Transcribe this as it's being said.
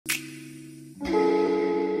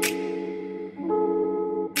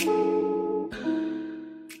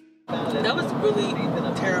That was really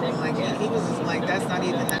terrible. Like, he was just like, that's not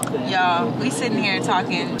even that. Y'all, we sitting here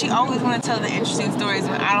talking. She always want to tell the interesting stories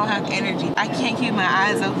when I don't have energy. I can't keep my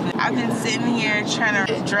eyes open. I've been sitting here trying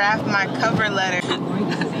to draft my cover letter.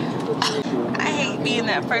 I hate being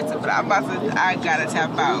that person, but I gotta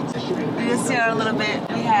tap out. We just sit out a little bit.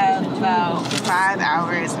 We have about 5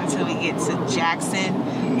 hours until we get to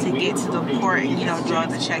Jackson to get to the port and, you know, draw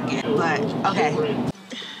the check-in. But, okay.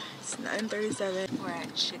 It's 9:37. We're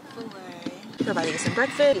at Chick-fil-A. We're about to get some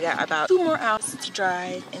breakfast. We got about 2 more hours to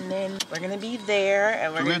drive, and then we're gonna be there,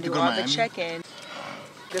 and we're gonna do all the check-in.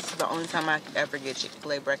 This is the only time I ever get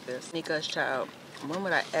Chick-fil-A breakfast. Nika's child. When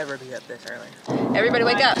would I ever be up this early? Everybody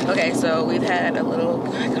wake up. Okay, so we've had a little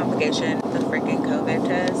complication, the freaking COVID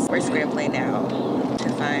test. We're scrambling now to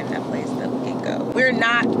find a place that we can go. We're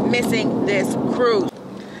not missing this cruise.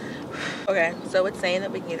 Okay, so it's saying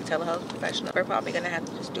that we can get a telehealth professional. We're probably gonna have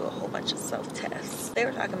to just do a whole bunch of self-tests. They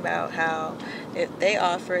were talking about how if they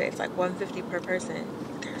offer it, it's like $150 per person.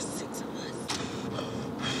 There's 6 of us.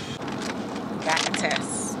 Got a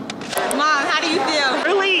test. Mom, how do you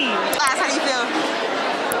feel? Relieved. Class, how do you feel?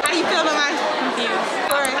 How do you feel, Mama? Confused.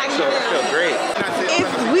 Corey, how do you feel? I feel great. If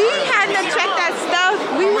we hadn't have checked that stuff,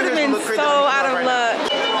 we would have been so out of luck.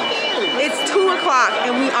 It's 2 o'clock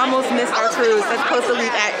and we almost missed our cruise. That's supposed to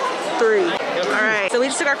leave at 3. All right, so we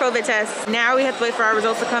just took our COVID test. Now we have to wait for our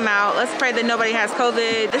results to come out. Let's pray that nobody has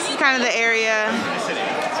COVID. This is kind of the area.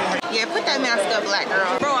 Yeah, put that mask up, black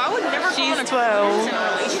girl. Bro, I would never call her 12.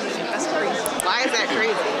 That's crazy. Why is that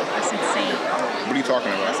crazy? That's insane. What are you talking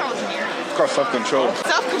about? That sounds weird. It's called self-control.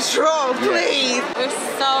 Self-control, please. Yeah. We're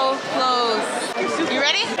so close. You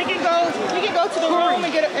ready? We can go to the room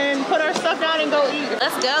and put our stuff down and go eat.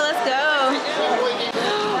 Let's go, let's go.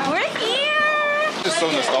 We're here. It's just so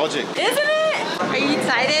nostalgic. Isn't it? Are you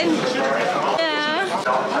excited? Yeah.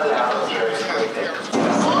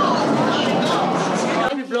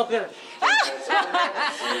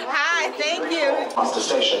 Hi, thank you. Off the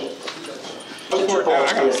station.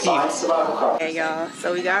 Hey y'all,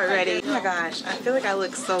 so we got ready. Oh my gosh, I feel like I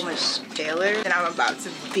look so much paler than I'm about to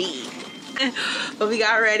be. But we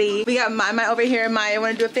got ready. We got Maya over here. Maya,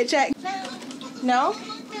 wanna do a fit check? No?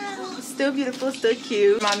 Still beautiful, still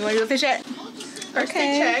cute. Mom, you wanna do a fit check?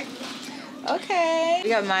 Okay. Okay. We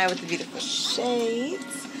got Maya with the beautiful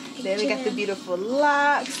shades. Then we got the beautiful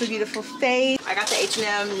locks, the beautiful face. I got the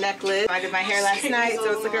H&M necklace. I did my hair last night,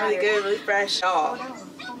 so it's looking really good, really fresh. Oh,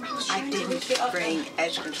 I didn't bring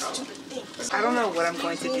edge control. I don't know what I'm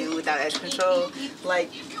going to do without edge control.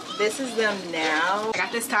 Like, this is them now. I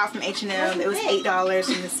got this top from H&M. It was $8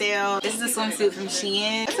 from the sale. This is a swimsuit from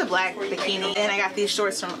Shein. It's a black bikini. And I got these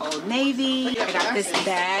shorts from Old Navy. I got this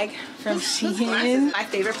bag from Shein. My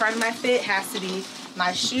favorite part of my fit has to be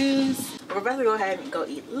my shoes. We're about to go ahead and go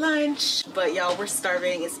eat lunch, but y'all, we're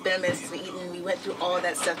starving. It's been a minute since we eaten. We went through all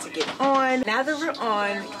that stuff to get on. Now that we're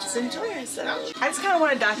on, just enjoy ourselves. I just kind of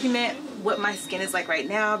want to document what my skin is like right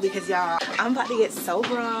now because y'all, I'm about to get so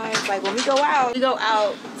bronzed. Like when we go out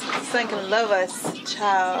so I can love us,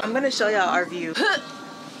 child. I'm gonna show y'all our view.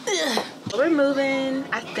 We're moving,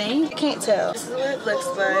 I think. I can't tell. This is what it looks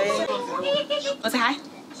like. What's hi?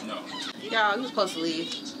 No. Y'all, you're supposed to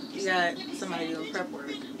leave. You got somebody doing prep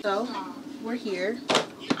work. So, we're here.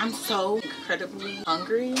 I'm so incredibly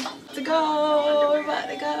hungry to go. We're about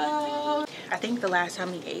to go. I think the last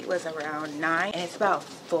time we ate was around 9 and it's about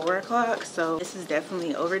 4 o'clock, so this is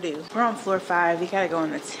definitely overdue. We're on floor 5. We gotta go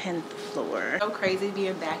on the 10th floor. So crazy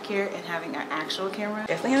being back here and having our actual camera.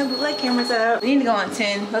 Definitely have bootleg cameras up. We need to go on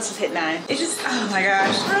 10. Let's just hit 9. It's just, oh my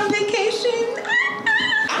gosh, we're on vacation.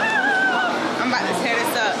 I'm about to tear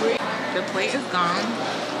this up. The plate is gone.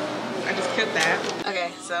 I just cooked that.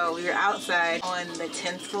 Okay, so we were outside on the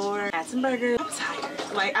 10th floor. Had some burgers. I'm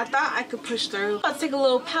tired. Like, I thought I could push through. I'll take a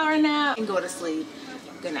little power nap and go to sleep.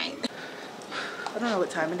 Good night. I don't know what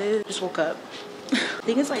time it is. Just woke up. I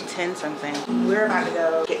think it's like 10 something. We're about to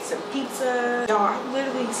go get some pizza. Y'all, I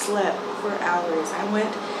literally slept for hours. I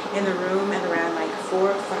went in the room at around like 4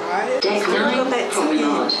 or 5. I woke up at 10.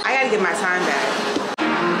 I gotta get my time back.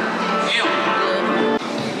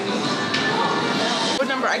 What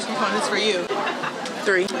number ice cream cone is for you?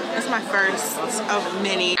 3. That's my first of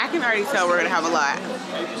many. I can already tell we're gonna have a lot.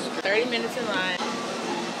 30 minutes in line.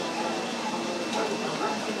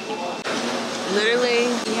 Literally,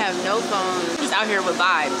 we have no phones. Just out here with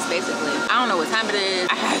vibes, basically. I don't know what time it is.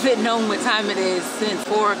 I haven't known what time it is since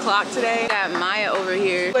 4 o'clock today. Got Maya over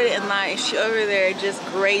here. Put it in line. She over there just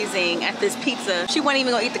grazing at this pizza. She wasn't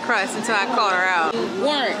even gonna eat the crust until I called her out. You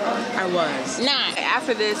weren't. I was. Nah.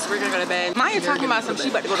 After this, we're gonna go to bed. Maya talking about some she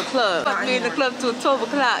about to go to the club. Fuck me in the club till 12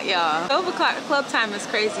 o'clock, y'all. 12 o'clock club time is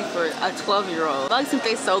crazy for a 12-year-old. Bugs think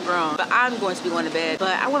they so grown. But I'm going to be going to bed.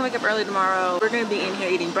 But I wanna wake up early tomorrow. We're gonna be in here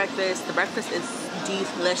eating breakfast. The breakfast is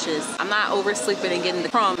delicious. I'm not oversleeping and getting the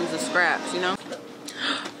crumbs and scraps, you know?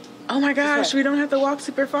 Oh my gosh, we don't have to walk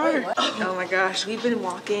super far. Oh my gosh, we've been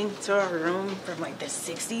walking to our room from like the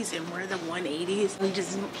 60s and we're the 180s. We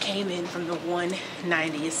just came in from the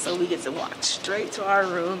 190s, so we get to walk straight to our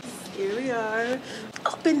room. Here we are.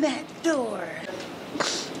 Open that door.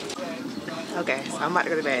 Okay, so I'm about to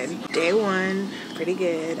go to bed. Day one, pretty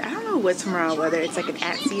good. I don't know what tomorrow, whether it's like an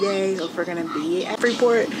at-sea day or if we're gonna be at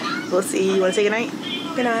Freeport. We'll see. You wanna say goodnight?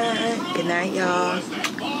 Good night. Good night, y'all.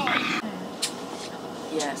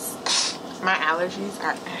 Yes, my allergies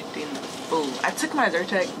are acting fool. I took my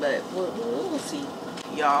Zyrtec, but we'll see.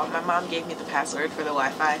 Y'all, my mom gave me the password for the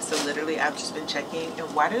Wi-Fi, so literally I've just been checking.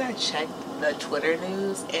 And why did I check the Twitter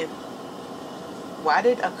news? And why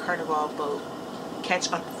did a carnival boat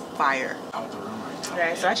catch on fire?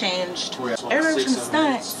 Okay, so I changed. Everybody was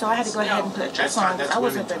stunned, so I had to go ahead and put a dress on because I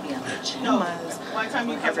wasn't gonna be in pajamas.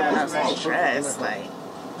 Everyone else was dressed, like,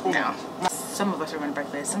 no. Some of us were going to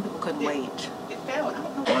breakfast. Some people couldn't wait.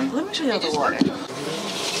 Let me show you the water.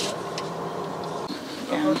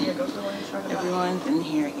 Everyone's in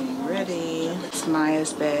here getting ready. It's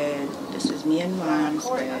Maya's bed. This is me and Mom's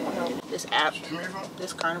bed. This app,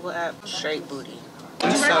 this carnival app, straight booty.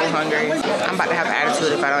 I'm so hungry. I'm about to have an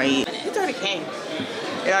attitude if I don't eat. It already came.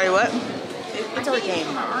 It already what? It already came.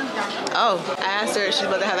 Oh, I asked her if she's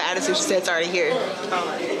about to have an attitude. She said it's already here.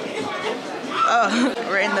 Oh,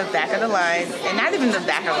 we're in the back of the line, and not even the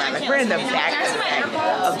back of the line, like we're in the back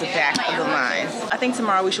of the back of the line. I think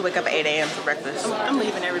tomorrow we should wake up at 8 a.m. for breakfast. I'm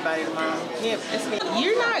leaving everybody tomorrow. Yep, it's me.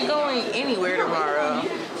 You're not going anywhere tomorrow.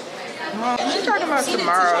 She's talking about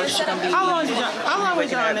tomorrow. She's gonna be. How long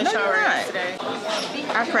was y'all in the shower today?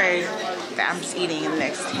 I pray that I'm just eating in the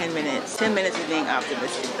next 10 minutes. 10 minutes is being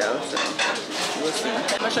optimistic though, so we'll see. I'm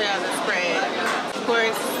gonna show y'all the spread. Of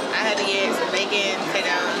course, I had to get some bacon,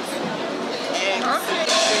 potatoes, eggs,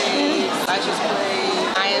 Sasha's plate,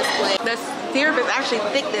 Maya's plate. The syrup is actually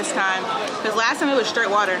thick this time because last time it was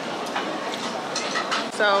straight water.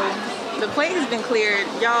 So the plate has been cleared.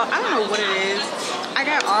 Y'all, I don't know what it is. I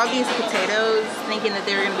got all these potatoes thinking that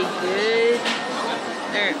they were gonna be good.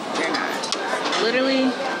 They're not.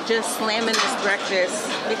 Literally just slamming this breakfast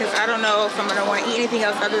because I don't know if I'm gonna want to eat anything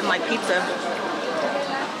else other than like pizza.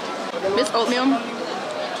 This oatmeal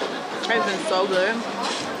has been so good.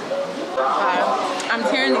 I'm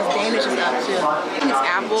tearing these Danishes up too. I think it's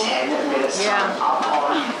apple. Yeah.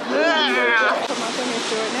 Put my fingers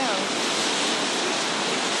through it now.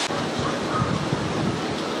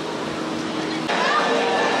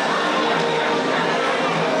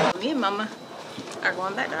 Me and Mama are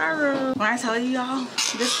going back to our room. When I tell you y'all,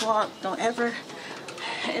 this vlog don't ever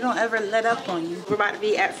let up on you. We're about to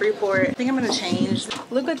be at Freeport. I think I'm gonna change.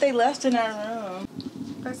 Look what they left in our room.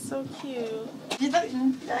 That's so cute. Did I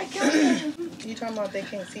kill you? You talking about they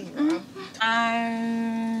can't see you?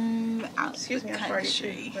 I'm out. Excuse me, I'm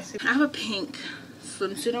country. I have a pink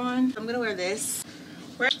swimsuit on. I'm gonna wear this.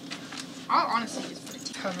 All honesty, just put it.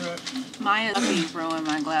 Cover up. Maya's ruined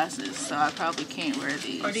my glasses, so I probably can't wear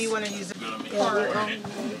these. Or do you want to use it? Yeah,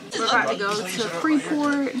 we're about to go to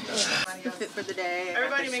Freeport. The fit for the day.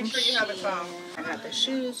 Everybody make sure you have a phone. I got the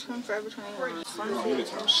shoes from Forever 21.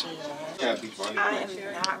 I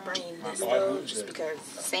am not bringing this though, just because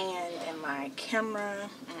sand and my camera.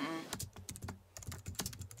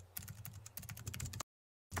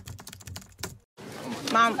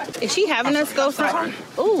 Mom, is she having us go front?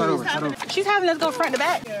 Ooh, she's having us go front to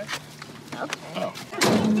back. Yeah. Okay. Oh.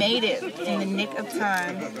 We made it in the nick of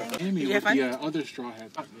time. Did you have fun? The other straw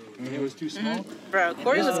hat. It was too small. Bro,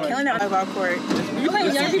 Corey was killing it volleyball court. You playing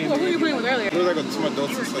with young people? Who were you playing with earlier? It was like some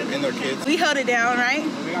adults and their kids. We held it down, right?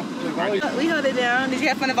 We held it down. Did you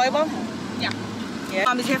have fun at volleyball? Yeah.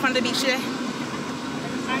 Mom, did you have fun at the beach today?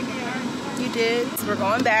 I did. You did? So we're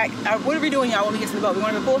going back. What are we doing, y'all, when we get to the boat? We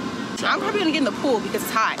want to the pool? So I'm probably going to get in the pool because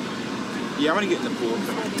it's hot. Yeah, I'm going to get in the pool.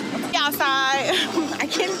 Outside. I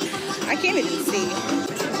can't even see.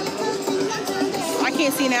 I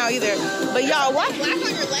can't see now either. But y'all, what? Black on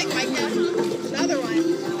your leg right now. Another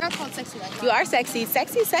one. That's called sexy like that. You are sexy.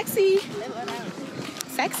 Sexy, sexy.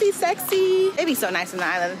 Sexy, sexy. They be so nice on the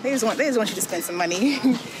island. They just want you to spend some money.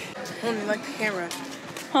 Only like the camera.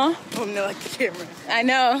 Huh? Oh no, like the camera. I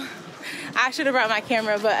know. I should have brought my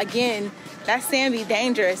camera, but again, that sand be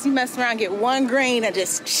dangerous. You mess around, get one grain and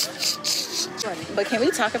just. But can we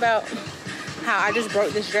talk about how I just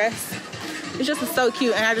broke this dress? It's just so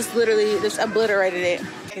cute, and I just literally just obliterated it.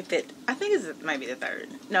 It fit. I think it might be the third.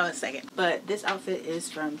 No, it's second. But this outfit is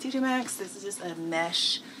from TJ Maxx. This is just a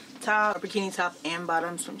mesh top, a bikini top, and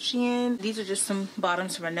bottoms from Shein. These are just some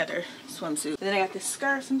bottoms from another swimsuit. And then I got this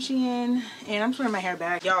skirt from Shein, and I'm just wearing my hair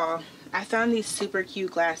back. Y'all, I found these super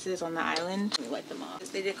cute glasses on the island. Let me wipe them off.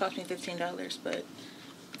 They did cost me $15, but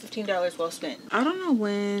 $15 well spent. I don't know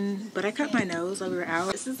when, but I cut my nose while we were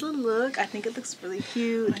out. This is the look. I think it looks really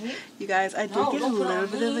cute. You guys, I did get a little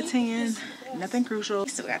bit of a tan. Nothing crucial. We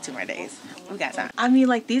still got 2 more days. We got time. I mean,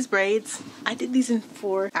 like these braids, I did these in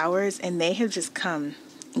 4 hours and they have just come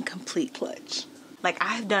in complete clutch. Like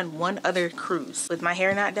I have done one other cruise with my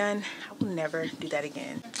hair not done. I will never do that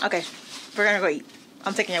again. Okay, we're gonna go eat.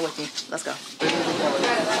 I'm taking you with me. Let's go.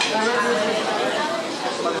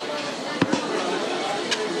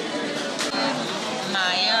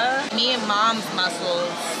 Me and mom's mussels,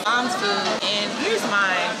 mom's food, and here's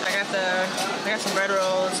mine. I got some bread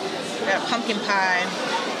rolls, I got pumpkin pie,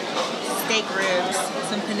 steak ribs,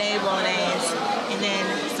 some penne bolognese, and then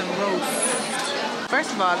some roast.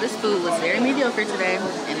 First of all, this food was very mediocre today,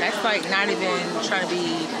 and that's like not even trying to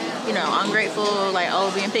be, you know, ungrateful, like, oh,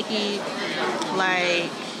 being picky. Like,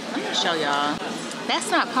 let me show y'all. That's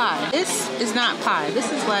not pie. This is not pie. This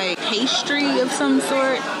is like pastry of some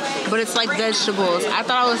sort, but it's like vegetables. I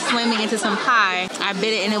thought I was slamming into some pie. I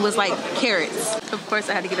bit it and it was like carrots. Of course,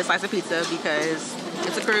 I had to get a slice of pizza because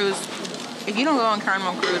it's a cruise. If you don't go on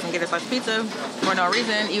Carnival cruise and get a slice of pizza for no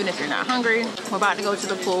reason, even if you're not hungry, we're about to go to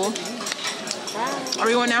the pool. Are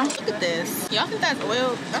we going now? Look at this. Y'all think that's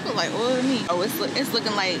oil? That looks like oil to me. Oh, it's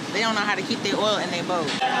looking like they don't know how to keep their oil in their boat.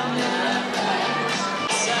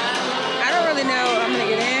 I don't really know what I'm gonna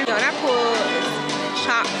get in. That pool is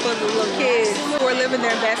chock full of little kids who are living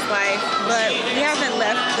their best life, but we haven't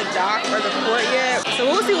left the dock or the port yet. So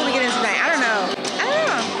we'll see what we get in tonight. I don't know.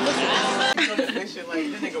 We'll see.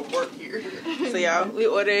 Like, this nigga work here. So y'all, we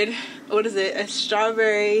ordered, what is it? A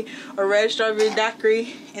strawberry or red strawberry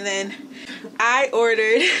daiquiri, and then I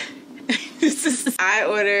ordered I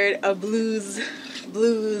ordered a blues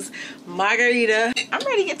margarita. I'm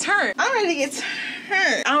ready to get turned.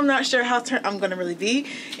 I'm not sure how turned I'm gonna really be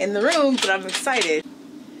in the room, but I'm excited.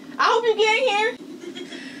 I hope you get in here.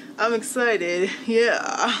 I'm excited.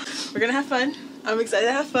 Yeah, we're gonna have fun. I'm excited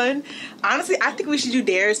to have fun. Honestly, I think we should do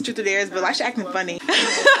dares, truth or dares, but like, she acting funny.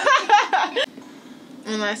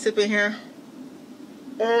 And I sip in here.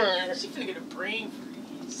 She finna get a brain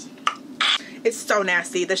freeze. It's so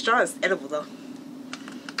nasty. The straw is edible though.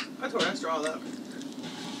 I tore that straw up.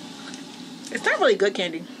 It's not really good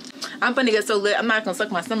candy. I'm finna get so lit, I'm not gonna suck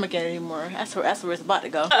my stomach in anymore. That's where it's about to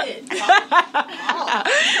go.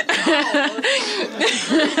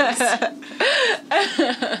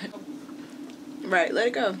 Right, let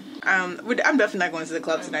it go. I'm definitely not going to the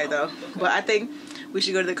club tonight though. But I think we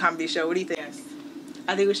should go to the comedy show. What do you think? Yes.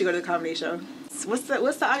 I think we should go to the comedy show. What's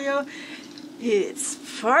the audio? It's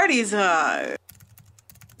party time.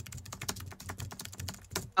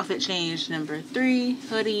 Outfit change number 3,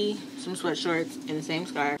 hoodie, some sweatshorts, and the same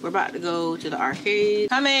scarf. We're about to go to the arcade.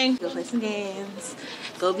 Coming. Go play some games.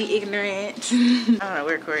 Go be ignorant. I don't know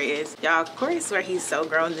where Corey is. Y'all, Corey swear he's so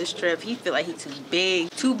grown this trip. He feel like he's too big,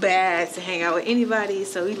 too bad to hang out with anybody,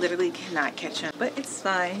 so we literally cannot catch him. But it's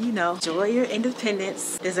fine, you know. Enjoy your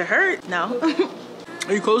independence. Does it hurt? No.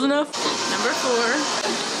 Are you close enough? Number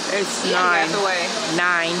 4. It's 9. Out the way.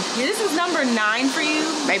 9. Yeah, this is number 9 for you?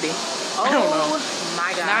 Maybe. Oh, I don't know.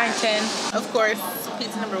 My God. 9, 10. Of course,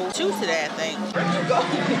 pizza number 2 today, I think. Where'd you go?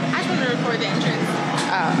 I just want to record the entrance.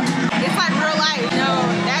 It's like real life. No,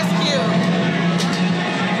 that's cute.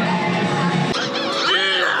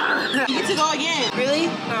 You get to go again. Really?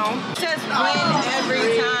 No. Just win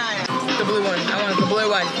every time. The blue one. I want the blue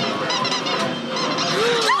one.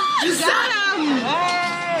 You got him.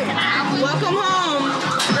 Hey. Welcome home.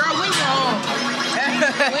 Girl, win your home.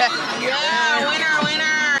 Yeah, winner,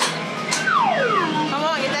 winner. Come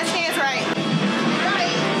on, get that stance right.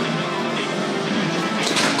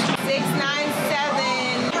 6, 9, 7.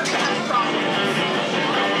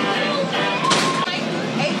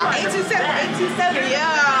 827,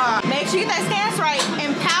 yeah. Make sure you get that stance right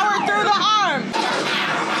and power through the arm.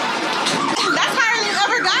 That's higher than you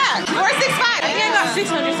ever got. 465. I gave about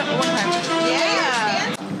 600 something one time.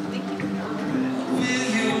 Yeah.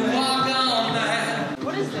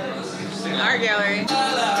 What is this? Art gallery.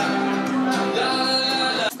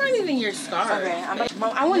 It's not even your scarf. Okay,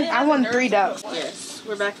 I won 3 ducks. Yes.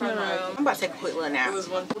 We're back from the room. I'm about to take a quick little nap.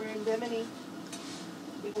 We're in Bimini.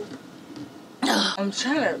 I'm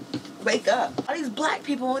trying to wake up. All these black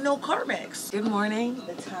people with no Carmex. Good morning.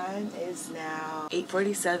 The time is now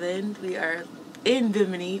 8:47. We are in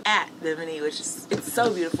Bimini, at Bimini, which is, it's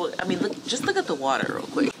so beautiful. I mean, look, just look at the water real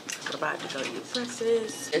quick. We're about to go eat breakfast.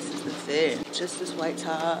 This is the fit. Just this white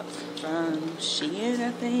top from Shein,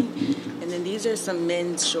 I think. And then these are some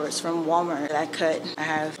men's shorts from Walmart that I cut.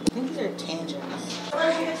 I think these are tangents.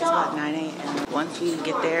 It's about 9 a.m. Once we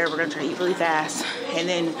get there, we're gonna try to eat really fast. And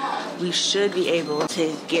then we should be able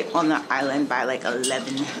to get on the island by like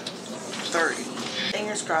 11:30.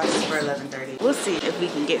 Fingers crossed for 11:30. We'll see if we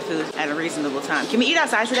can get food at a reasonable time. Can we eat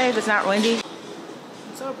outside today if it's not windy?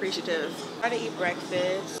 I'm so appreciative. Try to eat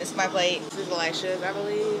breakfast. It's my plate. This is Elisha's, I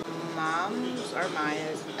believe. Mom's or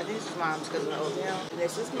Maya's. I think this is Mom's because of the oatmeal.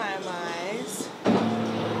 This is Maya's.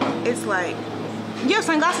 It's like, you have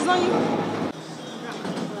sunglasses on you?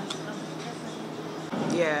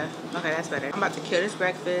 Yeah, okay, that's better. I'm about to kill this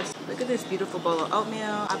breakfast. Look at this beautiful bowl of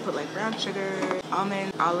oatmeal. I put like brown sugar,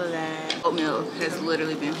 almond, all of that. Oatmeal has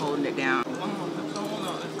literally been holding it down.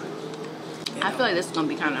 I feel like this is gonna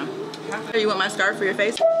be kind of... You want my scarf for your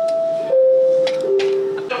face?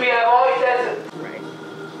 Right.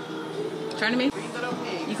 Turn to me.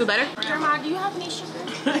 You feel better? Grandma, do you have any sugar?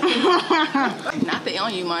 Not the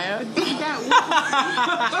on you, Maya.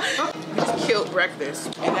 Just killed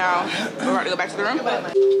breakfast. And now we're about to go back to the room.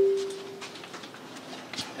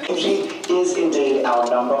 Is indeed our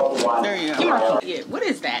 #1. There you go. Yeah, what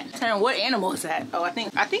is that? And what animal is that? Oh, I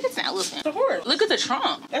think it's an elephant. It's a horse. Look at the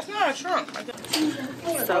trunk. That's not a trunk.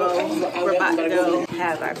 So we're about to go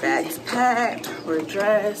have our bags packed. We're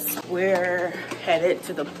dressed. We're headed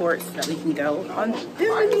to the port so that we can go on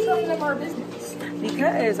Bimini.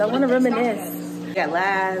 Because I want to reminisce. We got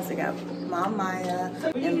Laz, we got Mom Maya,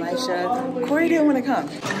 and Lisha. Corey didn't want to come.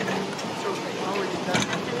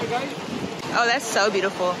 Oh, that's so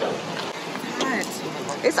beautiful. Hot.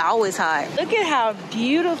 It's always hot. Look at how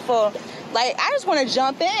beautiful. Like, I just want to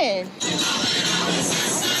jump in. We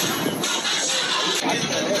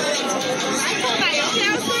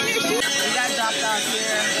got dropped off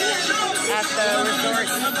here at the resort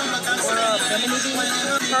for Bimini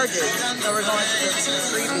Beach charges. So we're going to the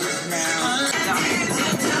free beach now.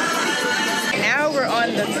 Now we're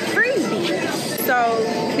on the free beach. So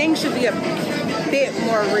things should be a bit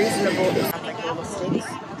more reasonable. Like little sticks.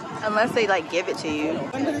 Unless they like give it to you.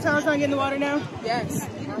 When does the tell us not get in the water now? Yes.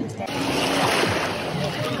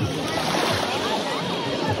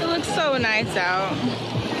 It looks so nice out.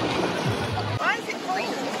 Why is it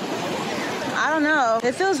clean? I don't know.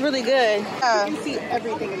 It feels really good. You can see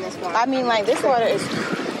everything in this water. I mean, like, this water is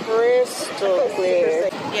crystal clear.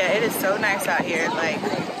 Yeah, it is so nice out here. Like,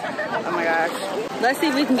 oh my gosh. Let's see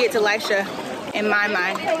if we can get to Lisha in my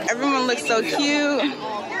mind. Everyone looks so cute.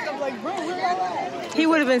 He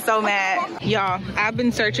would have been so mad. Y'all, I've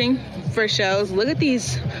been searching for shows. Look at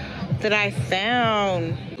these that I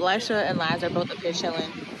found. Lisha and Laz are both up here chilling.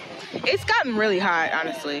 It's gotten really hot,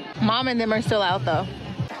 honestly. Mom and them are still out though.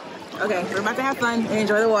 Okay, we're about to have fun and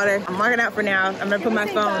enjoy the water. I'm marking out for now. I'm gonna put my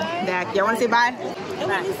phone back. Y'all wanna say bye? I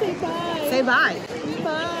want to say bye. Say bye.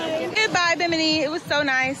 Bye. Goodbye, Bimini. It was so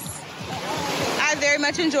nice. I very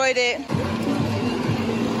much enjoyed it.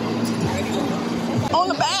 On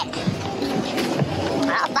the back.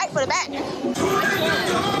 I'll fight for the back.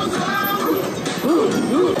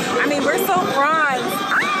 I mean, we're so bronze.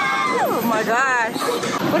 Oh my gosh.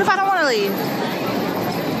 What if I don't want to leave?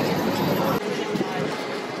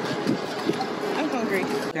 I'm hungry.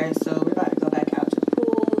 Okay, so we're about to go back out to the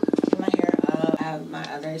pool. Get my hair up. I have my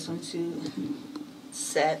other swimsuit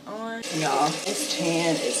set on. Y'all, this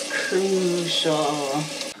tan is crucial.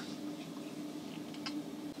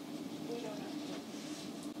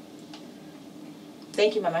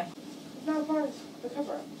 Thank you, Mama. It's not a part of the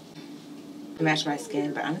cover up. Match my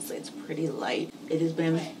skin, but honestly, it's pretty light. It has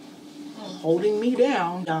been holding me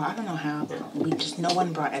down. Y'all, I don't know how. No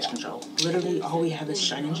one brought edge control. Literally, all we have is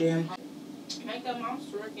Shine and Jam. Make the mom's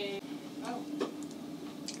working. Oh.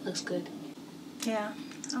 Looks good. Yeah,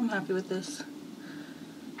 I'm happy with this.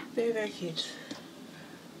 Very, very cute.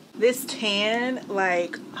 This tan,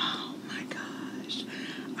 like, oh my gosh.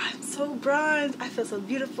 I'm so bronze. I feel so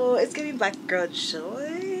beautiful. It's giving black girl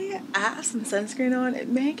joy. I have some sunscreen on. It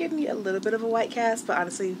may give me a little bit of a white cast, but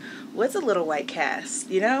honestly, what's a little white cast,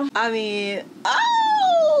 you know? I mean,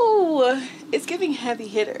 oh! It's giving heavy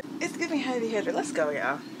hitter. It's giving heavy hitter. Let's go,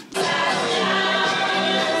 y'all.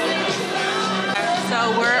 So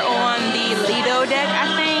we're on the Lido deck, I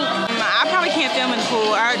think. I probably can't film in the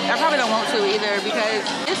pool. I probably don't want to either because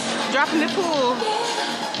it's dropping the pool.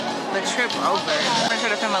 the trip over. I'm gonna try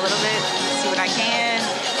to film a little bit, see what I can.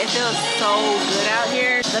 It feels so good out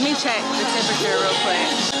here. Let me check the temperature real quick.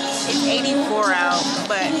 It's 84 out,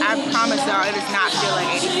 but I promise y'all it does not feel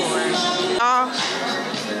like 84. Oh,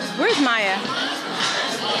 where's Maya?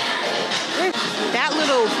 That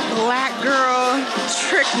little black girl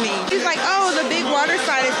tricked me. She's like, oh, the big water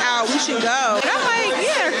slide is out, we should go. And I'm like,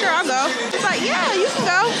 yeah, sure, I'll go. She's like, yeah, you can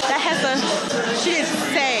go. That has she didn't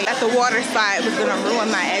say that the water slide was gonna ruin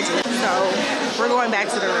my edges. So we're going back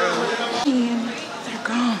to the room. And they're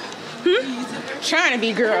gone. Trying to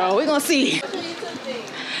be girl, we're gonna see.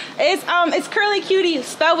 It's Curly Cutie,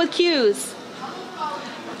 spelled with Q's.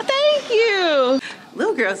 Thank you.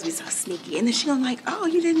 Little girls be so sneaky, and then she gonna like, oh,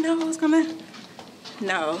 you didn't know I was gonna.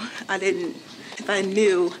 No, I didn't. If I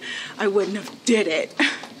knew, I wouldn't have did it.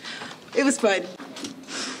 It was fun.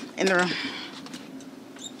 In the room.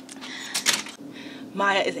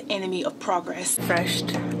 Maya is an enemy of progress.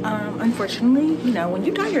 Refreshed. Unfortunately, you know, when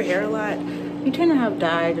you dye your hair a lot, you tend to have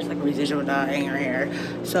dye, just like residual dye in your hair.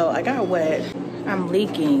 So I got wet. I'm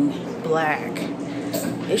leaking black.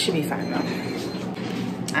 It should be fine though.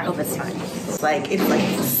 I hope it's fine. It's like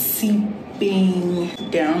seeping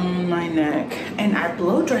down my neck, and I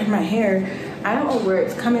blow dried my hair. I don't know where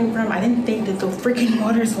it's coming from. I didn't think that the freaking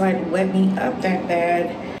water slide wet me up that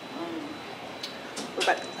bad. We're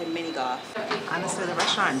about to play mini golf. Honestly, the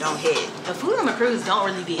restaurant don't hit. The food on the cruise don't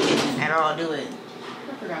really be hitting at all, do it?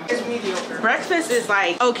 It's mediocre. Breakfast is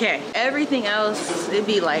like, okay. Everything else, it'd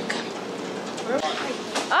be like,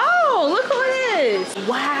 oh, look who it is.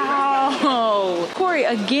 Wow. Corey,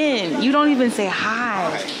 again, you don't even say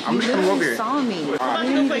hi. I'm just coming over here. You saw me. You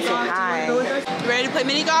didn't even say hi. You ready to play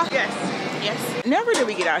mini golf? Yes. Yes. Never did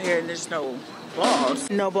we get out here and there's no balls.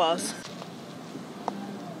 No balls.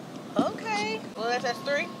 Okay. Well, that's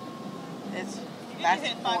 3. That's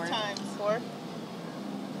hit 5 times. 4.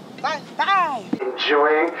 5.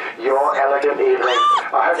 Enjoying your elegant evening.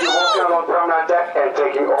 I hope you're walking along promenade deck and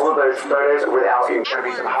taking all of those photos without you. There's going to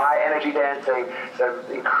be some high energy dancing, some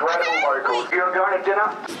incredible vocals. You're going to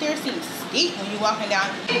dinner? Stairs seem steep when you're walking down.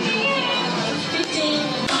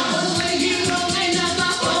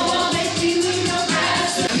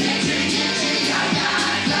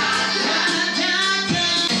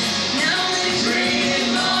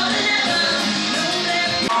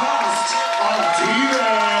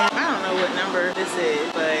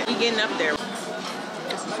 Getting up there.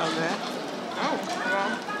 This is so good. Oh,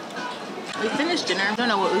 well. We finished dinner. Don't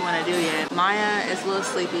know what we want to do yet. Maya is a little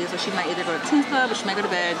sleepy, so she might either go to Tennis Club or she might go to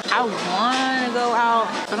bed. I want to go out,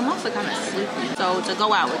 but I'm also kind of sleepy. So to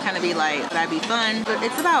go out would kind of be like, that'd be fun. But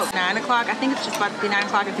it's about 9 o'clock. I think it's just about to be 9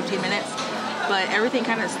 o'clock in 15 minutes. But everything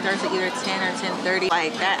kind of starts at either 10 or 10:30.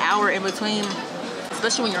 Like that hour in between,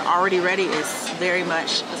 especially when you're already ready, is very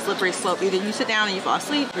much a slippery slope. Either you sit down and you fall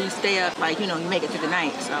asleep, or you stay up, like, you know, you make it through the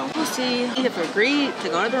night. So we'll see. We have agreed to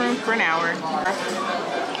go to the room for an hour.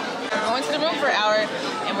 We're going to the room for an hour,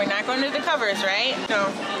 and we're not going to the covers, right?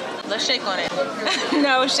 No. Let's shake on it.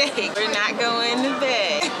 No shake. We're not going to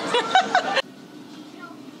bed.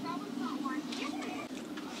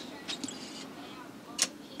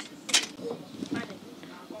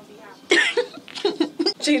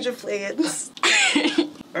 Change of plans.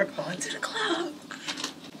 We're going to the club.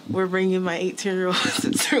 We're bringing my 18-year-old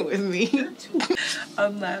sister with me.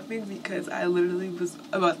 I'm laughing because I literally was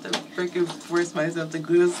about to freaking force myself to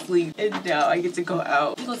go to sleep, and now I get to go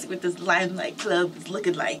out. We're gonna see what this Limelight Club is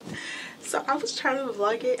looking like. So I was trying to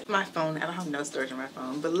vlog it. My phone, I don't have no storage on my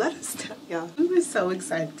phone, but let us tell y'all, we were so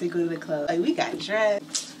excited to go to the club. Like, we got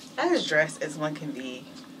dressed, as dressed as one can be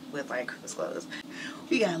with like cruise clothes.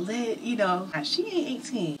 We got lit, you know. She ain't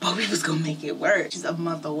 18, but we was gonna make it work. She's a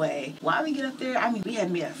month away. While we get up there, I mean, we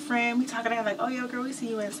had made a friend. We talking to her like, oh, yo, girl, we see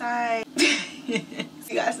you inside.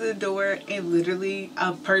 We got to the door, and literally,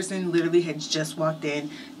 a person literally had just walked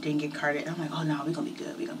in, didn't get carded. I'm like, oh, no, we gonna be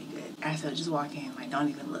good. We gonna be good. I said, just walk in. Like, don't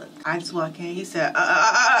even look. I just walk in. He said,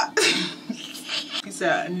 He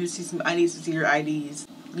said, I need to see your IDs.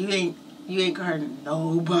 You ain't carding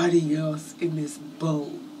nobody else in this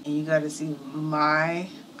boat. And you gotta see my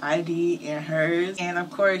ID and hers. And of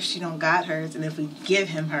course, she don't got hers. And if we give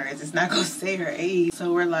him hers, it's not gonna say her age.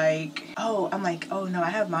 So we're like, oh, I'm like, oh no, I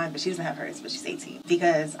have mine, but she doesn't have hers, but she's 18.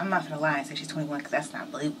 Because I'm not gonna lie and say she's 21, because that's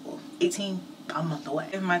not believable. 18, I'm a month away.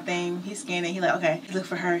 Give him my thing, he's scanning, he like, okay. He look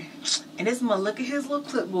for her. And this man look at his little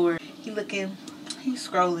clipboard. He looking, he's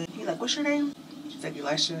scrolling. He like, what's your name? She said,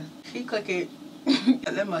 Elisha. He click it.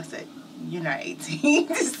 And that must say, you're not 18.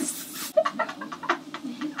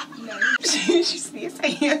 She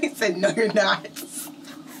said, no, you're not.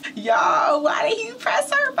 Y'all, why did he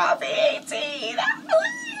press her about being 18?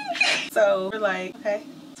 So we're like, okay.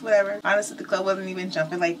 whatever. Honestly, the club wasn't even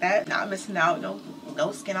jumping like that. Not missing out, no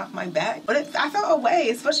skin off my back. But I felt away,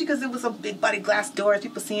 especially because it was a big body glass door,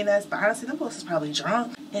 people seeing us. But honestly, them folks is probably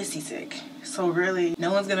drunk and seasick. So really,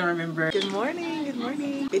 no one's gonna remember. Good morning, good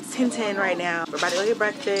morning. It's 10:10 right now. We're about to go get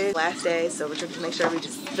breakfast. Last day, so we're trying to make sure we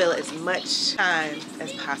just fill as much time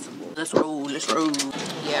as possible. Let's roll, let's roll.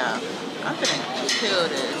 Yeah, I'm gonna kill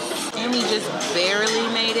this. And we just barely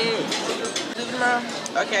made it.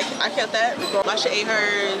 Okay, I killed that. Masha ate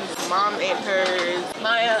hers, Mom ate hers.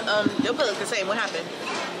 Maya, your foot looks the same. What happened?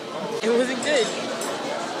 It wasn't good.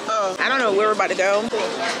 Oh, I don't know where we're about to go.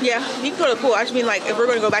 Yeah, we can go to the pool. I just mean like if we're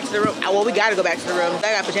gonna go back to the room. Well, we gotta go back to the room.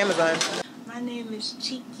 I got pajamas on. My name is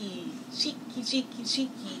Cheeky. Cheeky.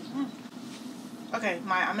 Okay,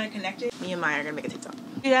 Maya, I'm gonna connect it. Me and Maya are gonna make a TikTok.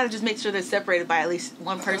 We gotta just make sure they're separated by at least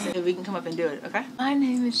one person if we can come up and do it, okay? My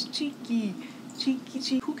name is Cheeky.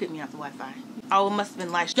 Cheeky. Who kicked me off the Wi-Fi? Oh, it must have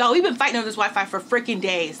been Light. Yo, we've been fighting over this Wi-Fi for freaking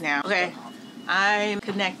days now. Okay, I'm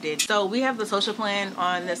connected. So we have the social plan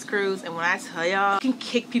on this cruise, and when I tell y'all, we can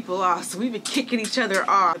kick people off. So we've been kicking each other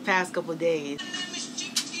off the past couple of days.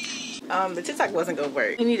 The TikTok wasn't gonna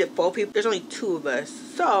work. We needed 4 people. There's only 2 of us.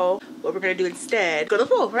 So what we're gonna do instead, go to the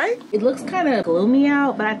pool, right? It looks kind of gloomy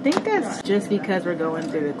out, but I think that's just because we're going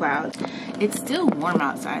through the clouds. It's still warm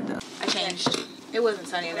outside though. I changed. It wasn't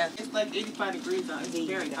sunny enough. It's like 85 degrees out. It's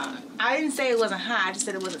very hot. I didn't say it wasn't hot. I just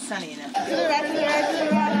said it wasn't sunny enough. You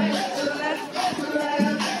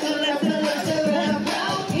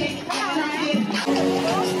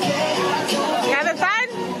having fun?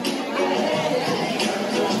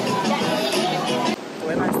 The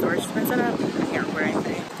way my storage has been set up, I can't record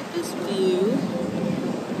anything. This view.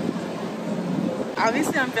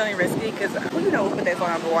 Obviously, I'm feeling risky because who do you know will put their phone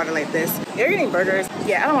on the water like this? They're eating burgers.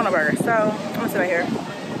 Yeah, I don't want a burger, so I'm gonna sit right here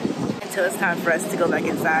until it's time for us to go back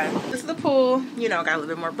inside. This is the pool. You know, got a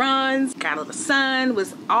little bit more runs, got a little sun,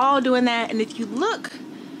 was all doing that. And if you look,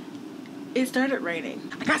 it started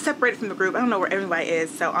raining. I got separated from the group. I don't know where everybody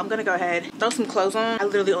is, so I'm gonna go ahead, throw some clothes on. I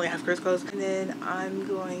literally only have cruise clothes. And then I'm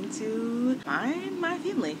going to find my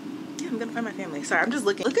family. Yeah, I'm gonna find my family. Sorry, I'm just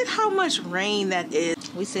looking. Look at how much rain that is.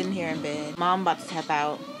 We sitting here in bed. Mom about to tap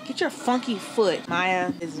out. Get your funky foot.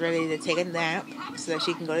 Maya is ready to take a nap so that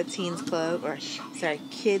she can go to Teens Club, or sorry,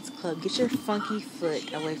 Kids Club. Get your funky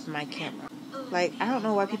foot away from my camera. Like, I don't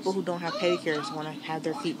know why people who don't have pedicures want to have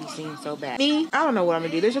their feet be seen so bad. Me, I don't know what I'm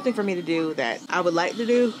gonna do. There's nothing for me to do that I would like to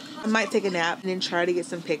do. I might take a nap and then try to get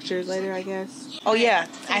some pictures later, I guess. Oh yeah,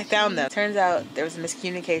 I found them. Turns out there was a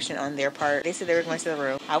miscommunication on their part. They said they were going to the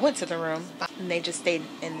room. I went to the room and they just stayed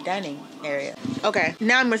in the dining area. Okay,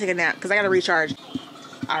 now I'm gonna take a nap because I gotta recharge.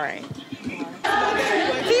 All right. I'll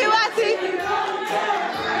take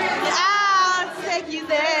you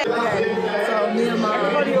there. Okay, so me and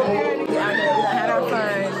Mom, we had our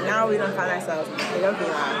fun. Now we don't find ourselves. We don't be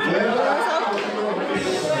loud.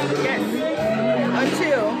 Yes.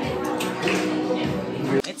 Until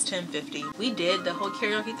it's 10:50. We did the whole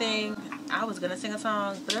karaoke thing. I was gonna sing a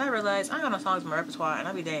song, but then I realized I got no songs in my repertoire, and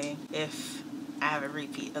I'll be dang if I have a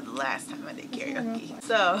repeat of the last time I did karaoke.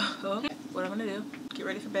 So what I'm gonna do, get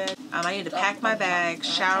ready for bed. I need to pack my bag,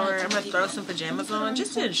 shower. I'm gonna throw some pajamas on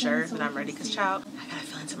just to ensure that I'm ready, because child, I got a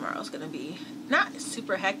feeling tomorrow's gonna be not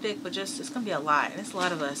super hectic, but just it's gonna be a lot, and it's a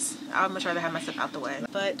lot of us. I would much rather have myself out the way.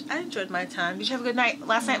 But I enjoyed my time. Did you have a good night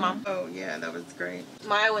last night, Mom? Oh yeah, that was great.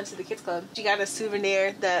 Maya went to the kids club. She got a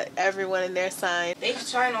souvenir that everyone in there signed. They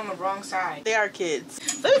signed on the wrong side. They are kids.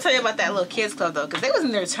 Let me tell you about that little kids club though, because they was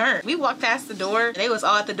in their turn. We walked past the door, and they was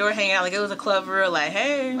all at the door hanging out like it was a club for real. Like,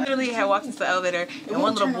 hey, literally had walked into the elevator, and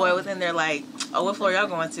one little boy was in there like, oh, what floor y'all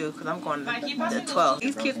going to? Because I'm going to the 12.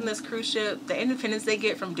 These kids in this cruise ship, the independence they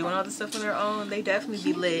get from doing all this stuff on their own, they definitely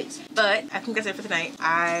be lit. But I think that's it for tonight.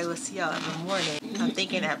 I will see y'all in the morning. I'm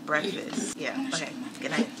thinking at breakfast. Yeah, okay.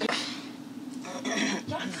 Good night.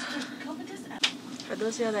 For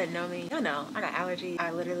those of y'all that know me, y'all know I got allergies.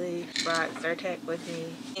 I literally brought Zyrtec with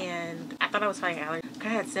me, and I thought I was fighting allergies. I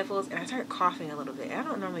had sniffles, and I started coughing a little bit. I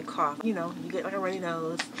don't normally cough. You know, you get like a runny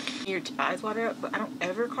nose, your eyes water up, but I don't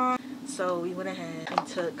ever cough. So we went ahead and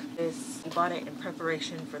took this. We bought it in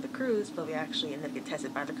preparation for the cruise, but we actually ended up getting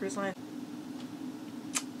tested by the cruise line.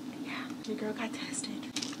 Yeah, your girl got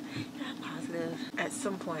tested. Got positive. At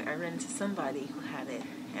some point, I ran into somebody who had it,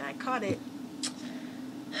 and I caught it.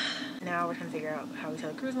 Now we're trying to figure out how we tell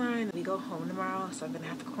the cruise line. We go home tomorrow, so I'm gonna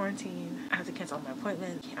have to quarantine. I have to cancel all my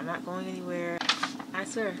appointments. I'm not going anywhere. I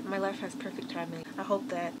swear, my life has perfect timing. I hope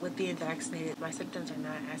that with being vaccinated, my symptoms are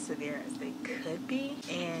not as severe as they could be,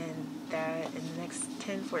 and that in the next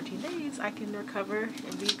 10, 14 days, I can recover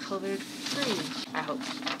and be COVID free. I hope.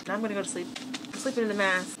 Now I'm gonna go to sleep. I'm sleeping in the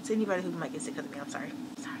mask. To anybody who might get sick because of me, I'm sorry.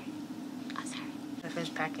 I'm sorry.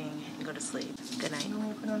 finish packing and go to sleep. Good night. You want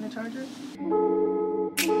me to put on the charger?